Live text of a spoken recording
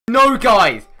No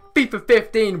guys, FIFA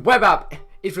 15 web app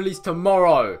is released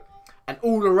tomorrow, and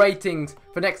all the ratings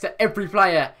for next to every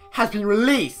player has been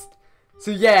released.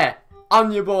 So yeah,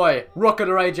 I'm your boy, Rocker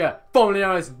the Rager, formerly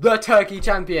known as the Turkey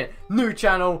Champion. New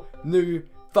channel, new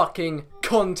fucking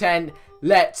content.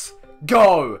 Let's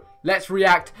go. Let's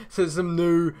react to some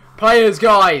new players,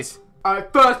 guys.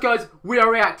 Alright, first guys, we are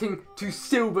reacting to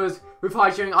Silvers with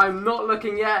high shooting. I'm not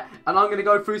looking yet, and I'm going to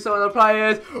go through some of the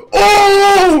players.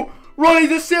 Oh! Ronnie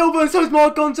the Silva, so is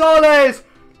Mark Gonzalez.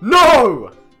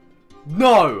 No!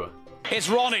 No! It's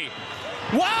Ronnie.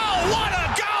 Wow, what a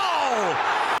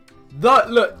goal! That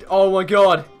look, oh my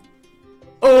god.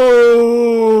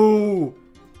 Oh!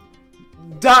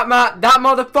 That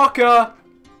motherfucker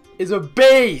is a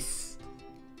beast.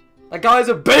 That guy's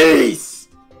a beast.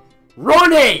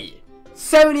 Ronnie!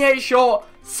 78 shot,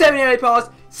 78 pass,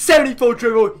 74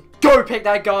 dribble. Go pick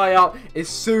that guy up as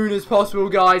soon as possible,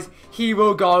 guys. He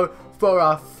will go for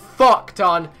a fuck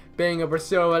ton being a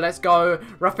Brazil. Let's go.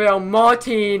 Rafael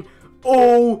Martin.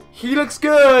 Oh, he looks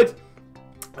good.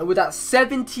 And with that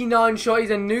 79 shot,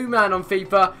 he's a new man on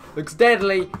FIFA. Looks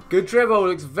deadly. Good dribble.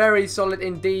 Looks very solid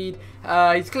indeed.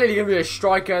 He's clearly going to be a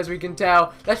striker, as we can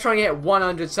tell. Let's try and get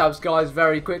 100 subs, guys,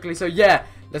 very quickly. So, yeah,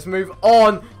 let's move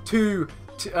on to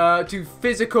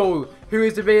physical. Who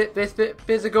is this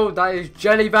physical? That is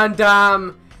Jelly Van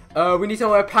Dam. We need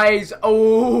someone who pays.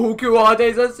 Oh,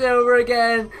 Kuate's a silver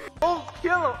again. Oh,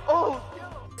 kill him. Oh, kill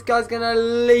him. This guy's going to at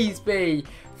least be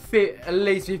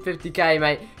 50k,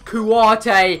 mate.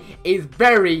 Kuate is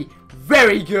very,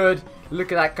 very good.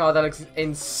 Look at that card. That looks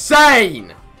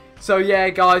insane. So, yeah,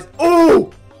 guys.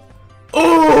 Oh!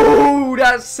 Oh!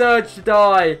 That surge to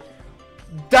die.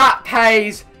 That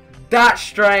pace. That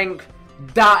strength.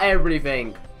 That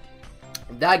everything.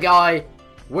 That guy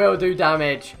will do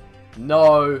damage.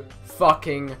 No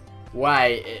fucking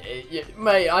way.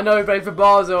 Mate, I know he played for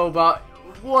Basel, but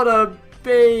what a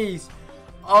beast.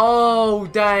 Oh,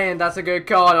 damn, that's a good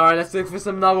card. Alright, let's look for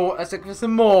some more. Let's look for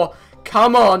some more.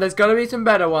 Come on, there's gotta be some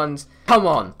better ones. Come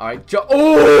on. Alright,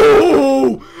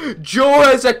 oh!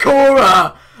 Joy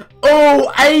Zakura!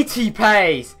 Oh, 80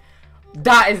 pace!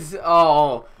 That is,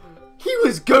 oh, he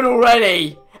was good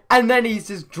already. And then he's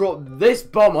just dropped this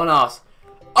bomb on us.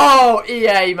 Oh,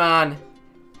 EA, man.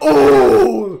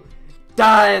 Oh,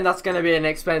 damn, that's going to be an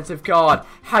expensive card.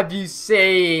 Have you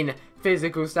seen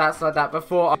physical stats like that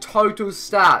before? Total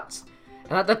stats.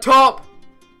 And at the top,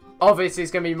 obviously,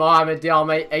 it's going to be Mohamed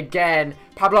Diame again.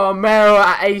 Pablo Amaro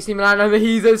at AC Milan.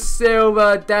 He's a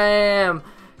silver. Damn.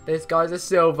 This guy's a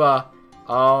silver.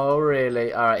 Oh,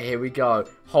 really? All right, here we go.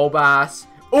 Holbass.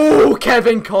 Oh,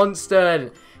 Kevin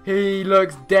Constant. He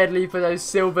looks deadly for those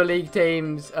Silver League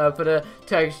teams, for the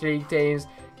Turkish League teams.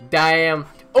 Damn.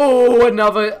 Oh,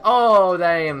 another. Oh,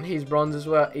 damn. He's bronze as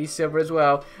well. He's silver as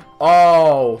well.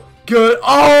 Oh, good.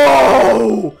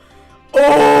 Oh!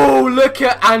 Oh, look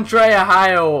at Andrea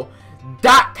Hale.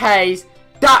 That pace,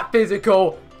 that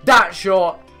physical, that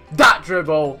shot, that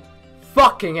dribble.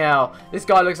 Fucking hell. This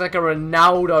guy looks like a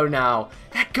Ronaldo now.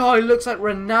 That guy looks like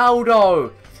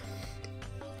Ronaldo.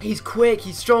 He's quick,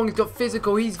 he's strong, he's got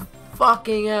physical, he's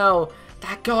fucking hell.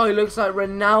 That guy looks like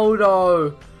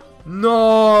Ronaldo.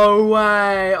 No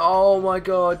way. Oh my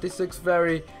god, this looks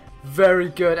very, very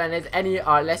good. And is any,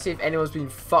 alright, let's see if anyone's been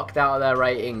fucked out of their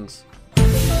ratings.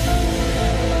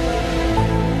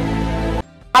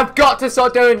 I've got to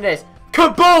start doing this.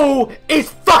 Kabul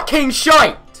is fucking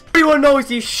shite. Everyone knows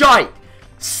he's shite.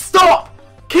 Stop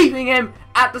keeping him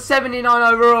at the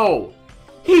 79 overall.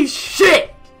 He's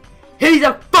shit. He's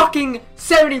a fucking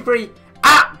 73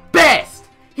 at best.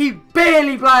 He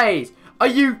barely plays. Are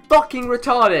you fucking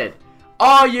retarded?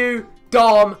 Are you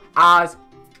dumb as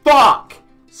fuck?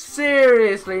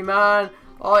 Seriously, man.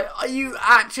 Are you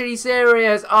actually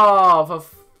serious? Oh,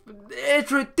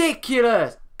 it's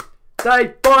ridiculous.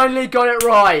 They finally got it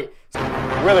right.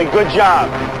 Really good job.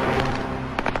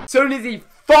 As soon as he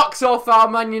fucks off our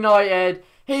Man United,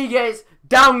 he gets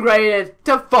downgraded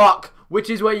to fuck,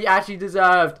 which is what he actually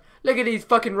deserved. Look at these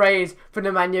fucking ratings for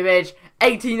Nemanja.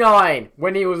 89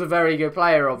 when he was a very good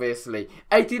player, obviously.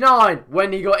 89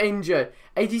 when he got injured.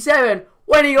 87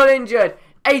 when he got injured.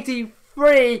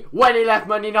 83 when he left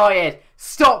Man United.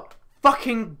 Stop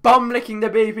fucking bum licking the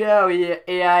BPL,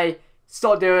 EA.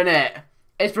 Stop doing it.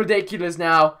 It's ridiculous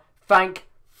now. Thank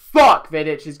fuck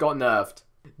Vidic has got nerfed.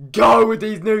 Go with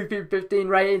these new 15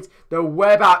 ratings. The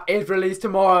web app is released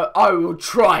tomorrow. I will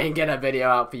try and get a video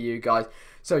out for you guys.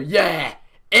 So yeah.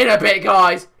 In a bit,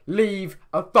 guys, leave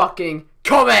a fucking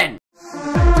comment.